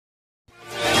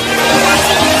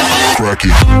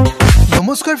cracking.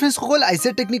 নমস্কাৰ friends সকল আইছে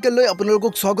টেকনিক্যাল লৈ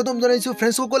আপোনালোকক স্বাগতম জনাইছো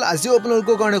ফ্ৰেন্ডছ সকল আজিও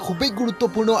আপোনালোকৰ কাৰণে খুবেই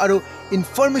গুৰুত্বপূৰ্ণ আৰু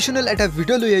ইনফৰমেশনাল এটা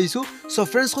ভিডিও লৈ আহিছো সো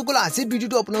ফ্ৰেন্ডছ সকল আজিৰ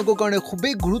ভিডিওটো আপোনালোকৰ কাৰণে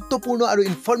খুবেই গুৰুত্বপূৰ্ণ আৰু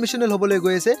ইনফৰমেশনাল হ'বলৈ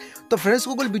গৈ আছে তো ফ্ৰেন্ডছ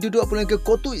সকল ভিডিওটো আপোনালোকে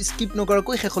কতো স্কিপ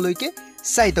নকৰাকৈ শেষলৈকে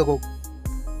চাই থাকক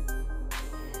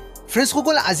ফ্ৰেন্ডছ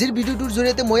সকল আজিৰ ভিডিওটোৰ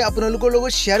জৰিয়তে মই আপোনালোকৰ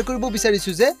লগত শেয়াৰ কৰিব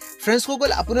বিচাৰিছো যে ফ্ৰেন্ডছ সকল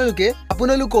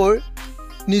আপোনালোকৰ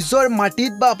নিজৰ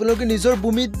মাটিত বা আপোনালোকে নিজৰ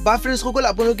ভূমিত বা ফ্ৰেন্ডছ সকল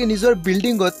আপোনালোকে নিজৰ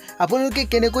বিল্ডিংত আপোনালোকে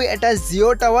কেনেকৈ এটা জিঅ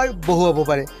টাৱাৰ বহুৱাব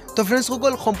পাৰে তো ফ্ৰেন্ডছ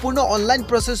সকল সম্পূৰ্ণ অনলাইন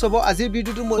প্ৰসেছ হ'ব আজিৰ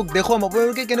ভিডিওটো মই দেখাম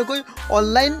আপোনালোকে কেনেকৈ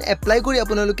অনলাইন এপ্লাই কৰি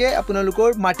আপোনালোকৰ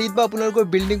মাটিত বা আপোনালোকৰ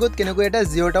বিল্ডিংত কেনেকৈ এটা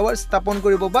জিঅ টাৱাৰ স্থাপন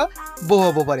কৰিব বা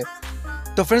বহুৱাব পাৰে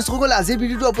তো ফ্ৰেন্ডছ সকল আজিৰ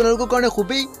ভিডিওটো আপোনালোকৰ কাৰণে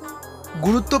খুবেই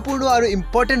গুৰুত্বপূৰ্ণ আৰু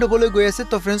ইম্পৰ্টেন্ট হ'বলৈ গৈ আছে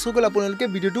তো ফ্ৰেন্ডছ সকল আপোনালোকে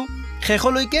ভিডিওটো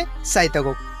শেষলৈকে চাই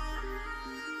থাকক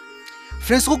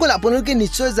ফ্ৰেন্ডছ সকল আপোনালোকে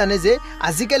নিশ্চয় জানে যে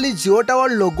আজিকালি জিঅ টাৱাৰ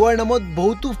লগোৱাৰ নামত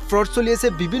বহুতো ফ্ৰড চলি আছে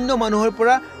বিভিন্ন মানুহৰ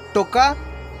পৰা টকা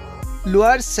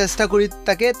লোৱাৰ চেষ্টা কৰি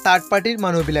থাকে থাৰ্ড পাৰ্টিৰ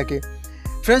মানুহবিলাকে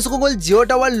ফ্ৰেন্ডছ সকল জিঅ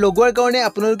টাৱাৰ লগোৱাৰ কাৰণে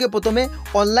আপোনালোকে প্ৰথমে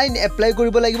অনলাইন এপ্লাই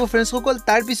কৰিব লাগিব ফ্ৰেন্ডছ সকল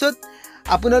তাৰ পিছত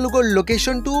আপোনালোকৰ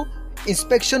লোকেশনটো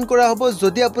ইনস্পেকশন কৰা হ'ব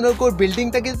যদি আপোনালোকৰ বিল্ডিং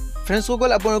থাকে ফ্ৰেন্ডছ সকল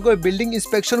আপোনালোকৰ বিল্ডিং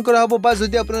ইনস্পেকশন কৰা হ'ব বা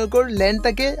যদি আপোনালোকৰ ল্যান্ড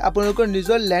থাকে আপোনালোকৰ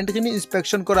নিজৰ ল্যান্ডখিনি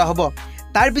ইনস্পেকশন কৰা হ'ব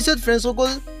তাৰ পিছত ফ্ৰেন্ডছ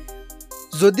সকল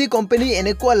যদি কোম্পানী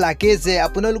এনেকুৱা লাগে যে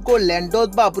আপোনালোকৰ ল্যান্ডত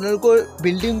বা আপোনালোকৰ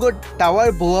বিল্ডিংত টাৱাৰ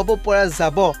বহুৱাব পৰা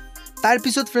যাব তাৰ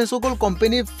পিছত ফ্ৰেন্ডছ সকল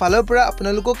কোম্পানীৰ ফালৰ পৰা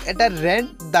আপোনালোকক এটা ৰেন্ট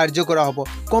ধাৰ্য কৰা হ'ব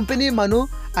কোম্পানীৰ মানুহ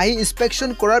আহি ইনস্পেকশন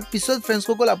কৰাৰ পিছত ফ্ৰেন্ডছ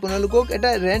সকল আপোনালোকক এটা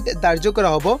ৰেন্ট ধাৰ্য কৰা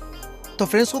হ'ব তো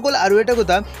ফ্ৰেন্ডছ সকল আৰু এটা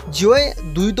কথা জিঅ'য়ে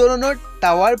দুই ধৰণৰ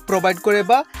টাৱাৰ প্ৰভাইড কৰে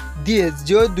বা দিয়ে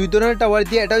জিঅ'য়ে দুই ধৰণৰ টাৱাৰ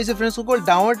দিয়ে এটা হৈছে ফ্ৰেন্ডছ সকল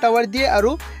ডাঙৰ টাৱাৰ দিয়ে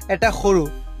আৰু এটা সৰু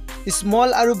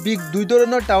স্মল আৰু বিগ দুই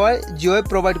ধৰণৰ টাৱাৰ জিঅ'য়ে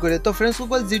প্ৰভাইড কৰে তো ফ্ৰেন্ডছ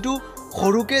সকল যেটো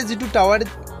সৰুকে যেটো টাৱাৰ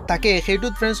থাকে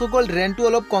হেইটোত ফ্ৰেন্ডছ সকল ৰেন্টটো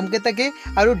অলপ কমকে থাকে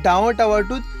আৰু ডাঙৰ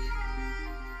টাৱাৰটোত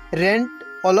ৰেন্ট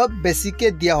অলপ বেছিকে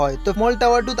দিয়া হয় তো স্মল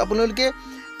টাৱাৰটোত আপোনালোকে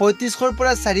 3500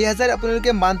 পৰা 4000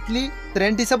 আপোনালোকে মান্থলি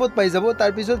ৰেন্ট হিচাপত পাই যাব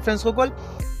তাৰ পিছত ফ্ৰেন্ডছ সকল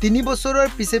 3 বছৰৰ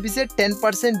পিছে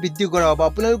 10% বৃদ্ধি কৰা হ'ব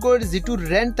আপোনালোকৰ যেটো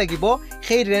ৰেন্ট থাকিব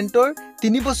সেই ৰেন্টৰ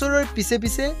 3 বছৰৰ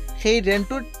পিছে সেই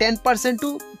ৰেন্টৰ 10%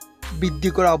 টো বৃদ্ধি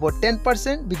কৰা হ'ব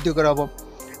 10% বৃদ্ধি কৰা হ'ব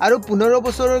আৰু 15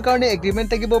 বছৰৰ কাৰণে এগ্ৰিমেন্ট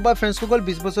থাকিব বা ফ্ৰেন্ডছ সকল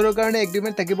 20 বছৰৰ কাৰণে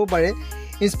এগ্ৰিমেন্ট থাকিব পাৰে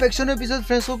ইনস্পেকশনৰ পিছত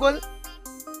ফ্ৰেন্ডছ সকল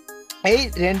এই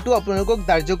ৰেন্টটো আপোনালোকক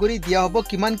ধাৰ্য কৰি দিয়া হ'ব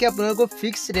কিমানকে আপোনালোকক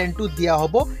ফিক্স ৰেন্টটো দিয়া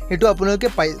হ'ব হেতু আপোনালোকে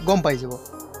গম পাই যাব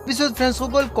পিছত ফ্ৰেন্ডছ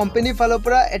সকল কোম্পানীৰ ফালৰ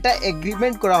পৰা এটা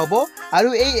এগ্ৰিমেন্ট কৰা হ'ব আৰু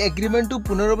এই এগ্ৰিমেন্টটো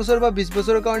 15 বছৰ বা 20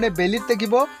 বছৰৰ কাৰণে ভেলিড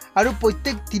থাকিব আৰু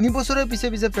প্ৰত্যেক 3 বছৰৰ পিছে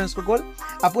ফ্ৰেন্ডছ সকল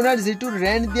আপোনাৰ যেটো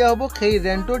ৰেন্ট দিয়া হ'ব সেই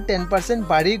ৰেন্টৰ 10%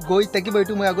 বাঢ়ি গৈ থাকিব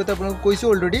এটো মই আগতে আপোনাক কৈছো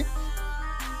অলৰেডি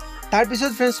তাৰ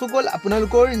পিছত ফ্ৰেন্ডছ সকল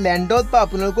আপোনালোকৰ ল্যান্ডত বা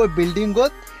আপোনালোকৰ বিল্ডিংত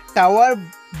টাৱাৰ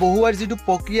বহুৱাৰ যেটো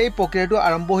প্ৰক্ৰিয়াটো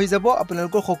আৰম্ভ হৈ যাব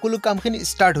আপোনালোকৰ সকলো কামখিনি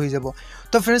ষ্টাৰ্ট হৈ যাব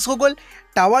তো ফ্ৰেন্ডছ সকল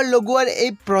টাৱাৰ লগোৱাৰ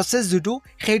এই প্ৰসেছ যেটো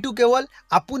হেতু কেৱল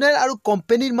আপোনাৰ আৰু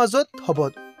কোম্পানীৰ মাজত হ'ব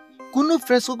কোনো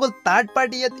ফ্ৰেন্ডছ সকল থাৰ্ড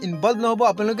পাৰ্টি ইয়াত ইনভলভ নহব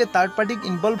আপোনালোকে থাৰ্ড পাৰ্টিক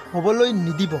ইনভলভ হ'বলৈ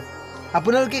নিদিব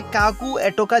আপোনালোকে কাকো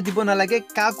এটকা দিব নালাগে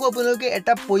কাকো আপোনালোকে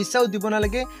এটা পইচাও দিব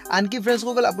নালাগে আনকি ফ্ৰেন্ডছ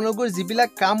সকল আপোনালোকৰ যিবিলাক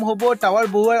কাম হ'ব টাৱাৰ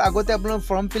বহুৱাৰ আগতে আপোনালোকৰ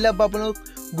ফৰ্ম ফিলআপ বা আপোনালোক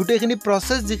গুটেখিনি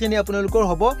প্ৰসেছ যিখিনি আপোনালোকৰ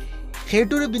হ'ব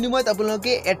হেতুৰ বিনিময়ত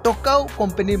আপোনালোকে এটকাও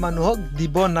কোম্পানীৰ মানুহক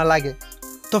দিব নালাগে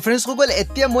তো ফ্ৰেন্ডছ সকল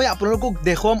এতিয়া মই আপোনালোকক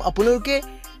দেখাম আপোনালোকে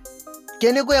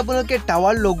কেনেকৈ আপোনালোকে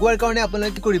টাৱাৰ লগোৱাৰ কাৰণে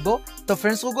আপোনালোকে কৰিব তো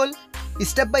ফ্ৰেন্ডছ সকল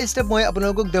স্টেপ বাই স্টেপ মই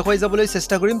আপোনালোকক দেখাই যাবলৈ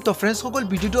চেষ্টা কৰিম তো ফ্ৰেন্ডছ সকল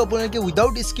ভিডিওটো আপোনালোকে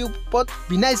উইদাউট স্কিপত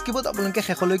বিনা স্কিপত আপোনালোকে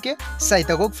শেষলৈকে চাই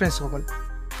থাকক ফ্ৰেন্ডছ সকল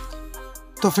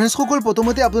তো ফ্ৰেন্ডছ সকল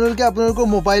প্ৰথমতে আপোনালোকে আপোনালোকৰ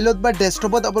মোবাইলত বা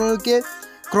ডেস্কটপত আপোনালোকে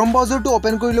ক্ৰম ব্ৰাউজাৰটো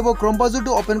ওপেন কৰি লব ক্ৰম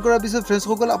ব্ৰাউজাৰটো ওপেন কৰাৰ পিছত ফ্ৰেন্ডছ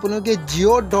সকল আপোনালোকে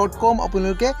jio.com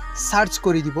আপোনালোকে সাৰ্চ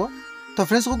কৰি দিব তো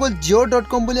ফ্ৰেন্ডছ সকল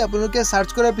jio.com বুলি আপোনালোকে সাৰ্চ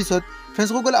কৰাৰ পিছত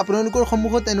ফ্ৰেন্ডছ সকল আপোনালোকৰ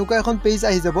সন্মুখত এনেকুৱা এখন পেজ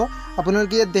আহি যাব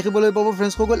আপোনালোকে দেখিবলৈ পাব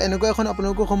ফ্ৰেন্ডছ সকল এনেকুৱা এখন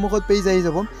আপোনালোকৰ সন্মুখত পেজ আহি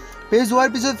যাব পেজ হোৱাৰ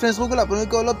পিছত ফ্ৰেন্ডছ সকল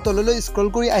আপোনালোকে অলপ তললৈ স্ক্ৰল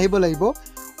কৰি আহিব লাগিব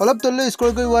অলপ তললৈ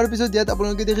স্ক্ৰল কৰি হোৱাৰ পিছত ইয়াত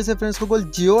আপোনালোকে দেখিছে ফ্ৰেন্ডছ সকল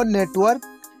জিঅ নেটৱৰ্ক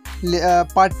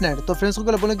পাৰ্টনাৰ তো ফ্ৰেন্ডছ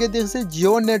সকল আপোনালোকে দেখিছে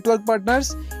জিঅ নেটৱৰ্ক পাৰ্টনাৰ্স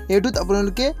এটোত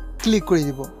আপোনালোকে ক্লিক কৰি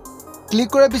দিব ক্লিক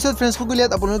কৰাৰ পিছত ফ্ৰেন্ডছ সকল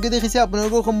ইয়াত আপোনালোকে দেখিছে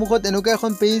আপোনালোকৰ সন্মুখত এনেকুৱা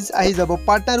এখন পেজ আহি যাব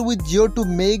partner with Jio to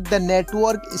make the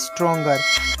network stronger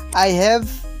I have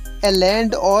a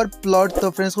land or plot তো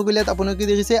ফ্ৰেন্ডছ সকল ইয়াত আপোনালোকে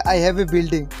দেখিছে আই হেভ এ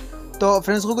বিল্ডিং তো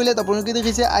ফ্ৰেন্ডছ সকল ইয়াত আপোনালোকে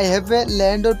দেখিছে আই have a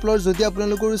land or plot যদি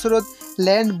আপোনালোকৰ ওচৰত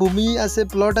ল্যান্ড ভূমি আছে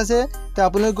প্লট আছে তো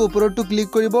আপোনালোকে ওপৰটো ক্লিক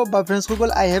কৰিব বা ফ্ৰেন্ডছ সকল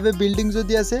আই হেভ এ বিল্ডিং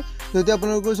যদি আছে যদি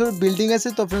আপোনালোকৰ ওচৰত বিল্ডিং আছে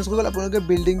তো ফ্ৰেন্ডছ সকল আপোনালোকে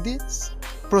বিল্ডিং দি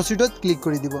প্ৰসিডত ক্লিক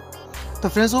কৰি দিব তো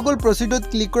ফ্ৰেন্ডছ সকল প্ৰসিডত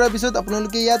ক্লিক কৰাৰ পিছত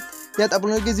আপোনালোকে ইয়াত ইয়াত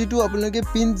আপোনালোকে যেটো আপোনালোকে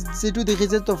পিন যেটো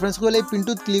দেখিছে তো ফ্ৰেন্ডসকল এই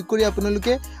পিনটোত ক্লিক কৰি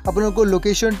আপোনালোকে আপোনালোকৰ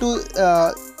লোকেশনটো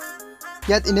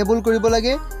ইয়াত ইনেবল কৰিব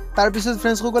লাগে তাৰ পিছত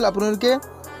ফ্ৰেন্ডসকল আপোনালোকে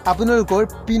আপোনালোকৰ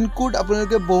পিন কোড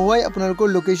আপোনালোকে বহুৱাই আপোনালোকৰ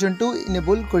লোকেশনটো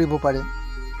ইনেবল কৰিব পাৰে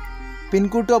পিন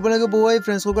কোডটো আপোনালোকে বহুৱাই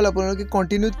ফ্ৰেন্ডসকল আপোনালোকে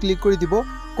কন্টিনিউত ক্লিক কৰি দিব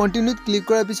কন্টিনিউত ক্লিক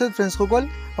কৰাৰ পিছত ফ্ৰেন্ডসকল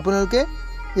আপোনালোকে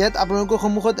ইয়াত আপোনালোকৰ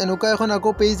সন্মুখত এনেকুৱা এখন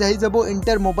আকৌ পেজ আহি যাব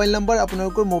ইন্টাৰ মোবাইল নম্বৰ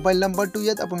আপোনালোকৰ মোবাইল নম্বৰটো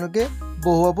ইয়াত আপোনালোকে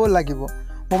বহুৱাব লাগিব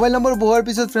মোবাইল নম্বৰ বহুৱাৰ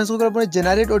পিছত ফ্ৰেন্ডসকল আপুনি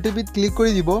জেনাৰেট ওটিপি ক্লিক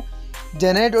কৰি দিব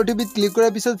জেনাৰেট ওটিপি ক্লিক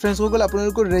কৰাৰ পিছত ফ্ৰেন্ডসকল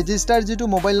আপোনালোকৰ ৰেজিষ্টাৰ যেটো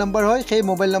মোবাইল নম্বৰ হয় সেই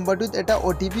মোবাইল নম্বৰটোত এটা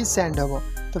ওটিপি সেন্ড হ'ব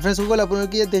তো ফ্ৰেন্ডসকল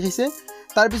আপোনালোকে ইয়াত দেখিছে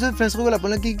তাৰ পিছত ফ্ৰেন্ডসকল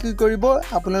আপোনালোকে কি কৰিব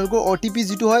আপোনালোকৰ ওটিপি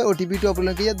যেটো হয় ওটিপিটো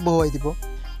আপোনালোকে ইয়াত বহুৱাই দিব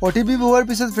ওটিপি বহুৱাৰ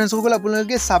পিছত ফ্ৰেন্ডসকল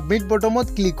আপোনালোকে সাবমিট বটনত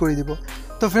ক্লিক কৰি দিব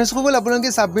তো ফ্ৰেন্ডসকল আপোনালোকে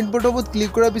সাবমিট বটনত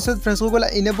ক্লিক কৰাৰ পিছত ফ্ৰেন্ডসকল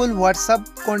ইনেবল WhatsApp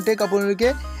কন্টাক্ট আপোনালোকে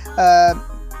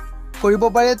কৰিব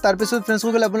পাৰে তাৰ পিছত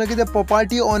ফ্ৰেন্ডসকল আপোনালোকে যে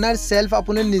প্ৰপাৰ্টি অনাৰ সেলফ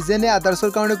আপুনি নিজে নে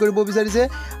আদাৰ্সৰ কাৰণে কৰিব বিচাৰিছে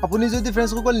আপুনি যদি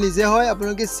ফ্ৰেন্ডসকল নিজে হয়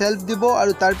আপোনালোকে সেলফ দিব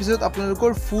আৰু তাৰ পিছত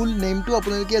আপোনালোকৰ ফুল নেমটো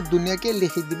আপোনালোকে দুনিয়াকে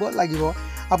লিখি দিব লাগিব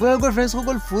আপোনালোকৰ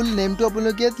ফ্ৰেন্ডসকল ফুল নেমটো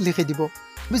আপোনালোকে লিখি দিব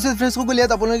পিছত ফ্ৰেন্ডসকল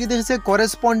ইয়াত আপোনালোকে দেখিছে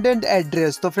কৰেসপন্ডেন্ট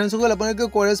এড্ৰেছ তো ফ্ৰেন্ডসকল আপোনালোকে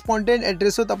কৰেসপন্ডেন্ট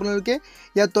এড্ৰেছত আপোনালোকে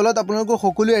ইয়াত তলত আপোনালোকৰ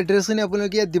সকলো এড্ৰেছখিনি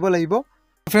আপোনালোকে ইয়াত দিব লাগিব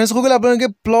ফ্ৰেন্ডসকল আপোনালোকে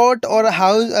প্লট অৰ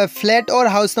হাউস ফ্ল্যাট অৰ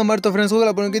হাউস নম্বৰ তো ফ্ৰেন্ডসকল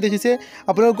আপোনালোকে দেখিছে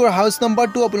আপোনালোকৰ হাউস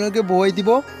নম্বৰটো আপোনালোকে বহুৱাই দিব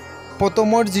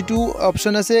প্ৰথমৰ যেটো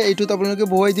অপচন আছে এইটোত আপোনালোকে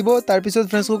বহুৱাই দিব তাৰ পিছত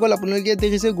ফ্ৰেন্ডসকল আপোনালোকে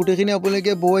দেখিছে গুটেখিনি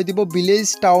আপোনালোকে বহুৱাই দিব village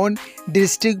town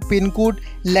district pin code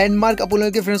ল্যান্ডমাৰ্ক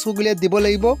আপোনালোকে ফ্ৰেন্ডসকল ইয়াত দিব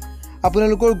লাগিব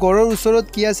আপোনালোকৰ ঘৰৰ ওচৰত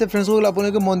কি আছে ফ্ৰেন্ডসকল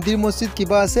আপোনালোকে মন্দিৰ মছজিদ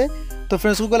কিবা আছে তো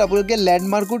ফ্ৰেন্ডসকল আপোনালোকে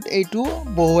ল্যান্ডমাৰ্কত এইটো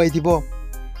বহুৱাই দিব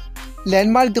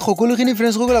ল্যান্ডমাৰ্ক সকলোখিনি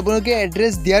ফ্ৰেন্ডসকল আপোনালোকে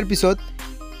এড্ৰেছ দিয়াৰ পিছত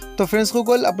তো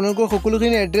ফ্ৰেন্ডসকল আপোনালোকৰ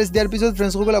সকলোখিনি এড্ৰেছ দিয়াৰ পিছত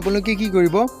ফ্ৰেন্ডসকল আপোনালোকে কি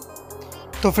কৰিব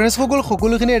তো ফ্ৰেন্ডসকল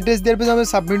সকলোখিনি এড্ৰেছ দিয়াৰ পিছত আমি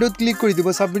সাবমিটত ক্লিক কৰি দিব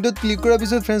সাবমিটত ক্লিক কৰাৰ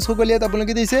পিছত ফ্ৰেন্ডসকল ইয়াত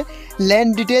আপোনালোকে দিছে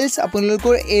ল্যান্ড ডিটেইলছ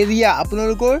আপোনালোকৰ এৰিয়া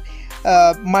আপোনালোকৰ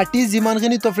মাটি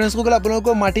যিমানখিনি তো ফ্ৰেন্ডসকল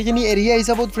আপোনালোকৰ মাটিখিনি এৰিয়া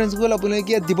হিচাপত ফ্ৰেন্ডসকল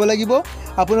আপোনালোকে দিব লাগিব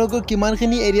আপোনালোকৰ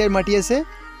কিমানখিনি এৰিয়াৰ মাটি আছে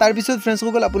তাৰ পিছত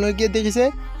ফ্ৰেন্ডসকল আপোনালোকে দেখিছে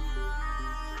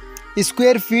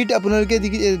স্কয়াৰ ফিট আপোনালোকে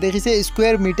দেখিছে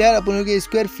স্কয়াৰ মিটাৰ আপোনালোকে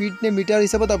স্কয়াৰ ফিট নে মিটাৰ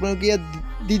হিচাপত আপোনালোকে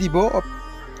দি দিব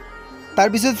তাৰ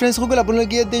পিছত ফ্ৰেন্ডসকল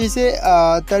আপোনালোকে দেখিছে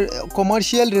তাৰ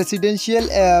কমাৰ্শিয়াল ৰেসিডেন্সিয়াল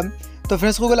তো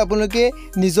ফ্ৰেন্ডসকল আপোনালোকে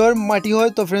নিজৰ মাটি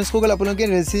হয় তো ফ্ৰেন্ডসকল আপোনালোকে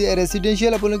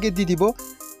ৰেসিডেন্সিয়াল আপোনালোকে দি দিব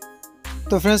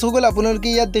তো ফ্ৰেন্ডসকল আপোনালোকে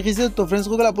ইয়াত দেখিছে তো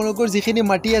ফ্ৰেন্ডসকল আপোনালোকৰ যিখিনি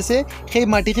মাটি আছে সেই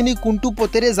মাটিখিনি কোনটো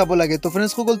পথেৰে যাব লাগে তো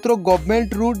ফ্ৰেন্ডসকল তোৰ গভৰ্নমেন্ট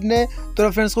ৰুট নে তোৰ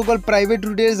ফ্ৰেন্ডসকল প্ৰাইভেট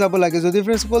ৰুটেৰে যাব লাগে যদি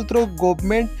ফ্ৰেন্ডসকল তোৰ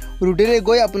গভৰ্নমেন্ট ৰুটেৰে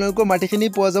গৈ আপোনালোকৰ মাটিখিনি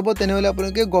পোৱা যাব তেনেহলে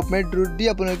আপোনালোকে গভৰ্নমেন্ট ৰুট দি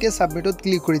আপোনালোকে সাবমিটত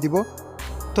ক্লিক কৰি দিব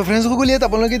তো ফ্ৰেন্ডসকল ইয়াত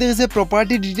আপোনালোকে দেখিছে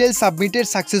প্ৰপাৰ্টি ডিটেইলছ সাবমিটেড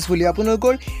সাকসেসফুলি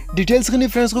আপোনালোকৰ ডিটেইলছখিনি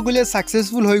ফ্ৰেন্ডসকল ইয়াত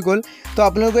সাকসেসফুল হৈ গল তো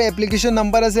আপোনালোকৰ এপ্লিকেশন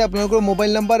নম্বৰ আছে আপোনালোকৰ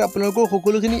মোবাইল নম্বৰ আপোনালোকৰ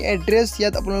সকলোখিনি এড্ৰেছ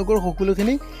ইয়াত আপোনালোকৰ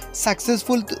সকলোখিনি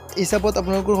সাকসেসফুল হিচাপত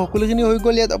আপোনালোকৰ সকলোখিনি হৈ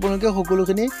গল ইয়াত আপোনালোকে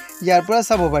সকলোখিনি ইয়াৰ পৰা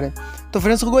চাব পাৰে তো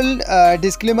ফ্ৰেন্ডসকল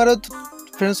ডিসক্লেমাৰত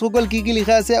ফ্ৰেন্ডসকল কি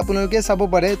লিখা আছে আপোনালোকে চাব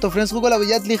পাৰে তো ফ্ৰেন্ডসকল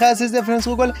ইয়াত লিখা আছে যে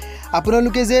ফ্ৰেন্ডসকল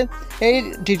আপোনালোকে যে এই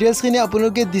ডিটেইলছখিনি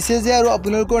আপোনালোকে দিছে যে আৰু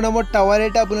আপোনালোকৰ নামত টাৱাৰ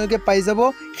এটা আপোনালোকে পাই যাব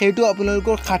সেইটো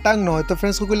আপোনালোকৰ খাটাং নহয় তো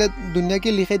ফ্ৰেন্ডসকল দুনিয়াকে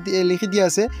লিখি দিয়া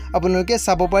আছে আপোনালোকে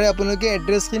চাব পাৰে আপোনালোকে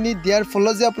এড্ৰেছখিনি দিয়াৰ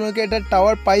ফলত যে আপোনালোকে এটা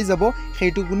টাৱাৰ পাই যাব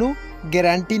সেইটো কোনো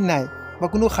গ্যাৰান্টি নাই বা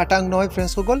কোনো খাটাং নহয়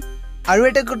ফ্ৰেন্ডসকল আৰু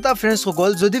এটা কথা ফ্ৰেন্ডসকল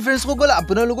যদি ফ্ৰেন্ডসকল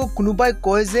আপোনালোকক কোনোবাই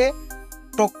কয় যে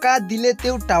টকা দিলে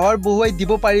তেও টাৱাৰ বহুৱাই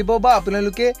দিব পাৰিব বা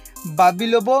আপোনালোকে বাবি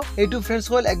লব এইটো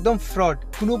ফ্ৰেন্ডসকল একদম ফ্ৰড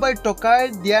কোনোবাই টকা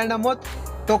দিয়াৰ নামত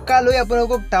টকা লৈ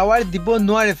আপোনালোকক টাৱাৰ দিব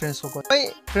নোৱাৰে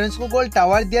ফ্ৰেন্ডসকল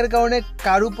টাৱাৰ দিয়াৰ কাৰণে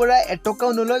কাৰো পৰা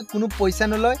এটকাও নলয় কোনো পইচা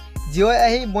নলয় জিঅ'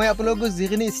 আহি মই আপোনালোকক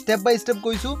যিখিনি ষ্টেপ বাই ষ্টেপ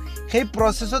কৈছো সেই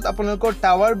প্ৰসেছত আপোনালোকৰ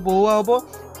টাৱাৰ বহুৱা হ'ব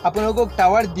আপোনালোকক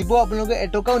টাৱাৰ দিব আপোনালোকে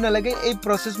এটকাও নালাগে এই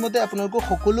প্ৰসেছ মতে আপোনালোকৰ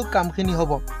সকলো কামখিনি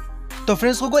হ'ব তো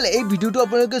ফ্ৰেন্ডসকল এই ভিডিওটো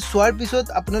আপোনালোকে চোৱাৰ পিছত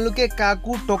আপোনালোকে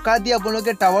কাকো টকা দি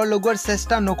আপোনালোকে টাৱাৰ লগোৱাৰ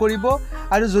চেষ্টা নকৰিব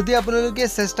আৰু যদি আপোনালোকে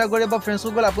চেষ্টা কৰে বা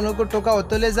ফ্ৰেন্ডসকল আপোনালোকৰ টকা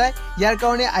অতলে যায় ইয়াৰ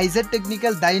কাৰণে আইজেড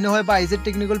টেকনিক্যাল দায়ী নহয় বা আইজেড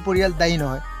টেকনিক্যাল পৰিয়াল দায়ী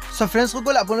নহয় সো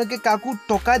ফ্ৰেন্ডসকল আপোনালোকে কাকো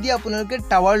টকা দি আপোনালোকে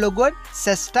টাৱাৰ লগোৱাৰ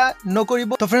চেষ্টা নকৰিব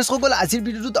তো ফ্ৰেন্ডসকল আজিৰ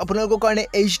ভিডিওটোত আপোনালোকৰ কাৰণে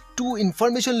এইটো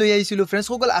ইনফৰমেশন লৈ আহিছিলো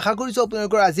ফ্ৰেন্ডসকল আশা কৰিছো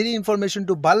আপোনালোকৰ আজিৰ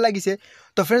ইনফৰমেশনটো ভাল লাগিছে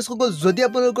তো ফ্ৰেন্ডসকল যদি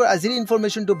আপোনালোকৰ আজিৰ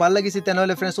ইনফৰমেশনটো ভাল লাগিছে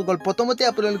তেনেহলে ফ্ৰেন্ডসকল প্ৰথমতে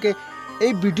আপোনালোকে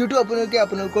এই ভিডিওটো আপোনালোকে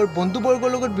আপোনালোকৰ বন্ধুবৰ্গৰ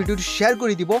লগত ভিডিওটো শেয়াৰ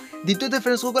কৰি দিব দ্বিতীয়তে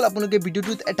ফ্ৰেন্ডসকল আপোনালোকে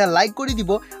ভিডিওটোত এটা লাইক কৰি দিব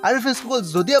আৰু ফ্ৰেন্ডসকল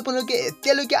যদি আপোনালোকে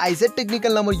এতিয়ালৈকে আইজেড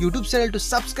টেকনিক্যাল নামৰ ইউটিউব চেনেলটো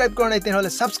সাবস্ক্ৰাইব কৰা নাই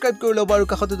তেনেহলে সাবস্ক্ৰাইব কৰি ল'ব আৰু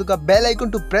কাষতে থকা বেল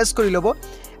আইকনটো প্ৰেছ কৰি ল'ব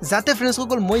যাতে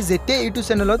ফ্ৰেন্ডসকল মই যেতিয়া ইউটিউব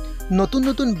চেনেলত নতুন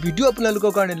নতুন ভিডিও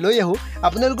আপোনালোকৰ কাৰণে লৈ আহো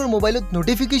আপোনালোকৰ মোবাইলত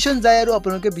নটিফিকেশন যায় আৰু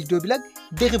আপোনালোকে ভিডিওবিলাক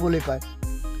দেখিবলৈ পায়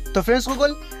তো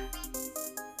ফ্ৰেন্ডসকল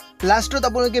লাষ্টত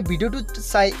আপোনালোকে ভিডিঅ'টো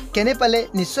চাই কেনে পালে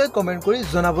নিশ্চয় কমেণ্ট কৰি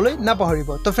জনাবলৈ নাপাহৰিব।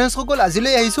 তো ফ্ৰেণ্ডছসকল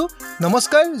আজিলৈ আহিছোঁ।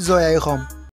 নমস্কাৰ, জয় আই অসম।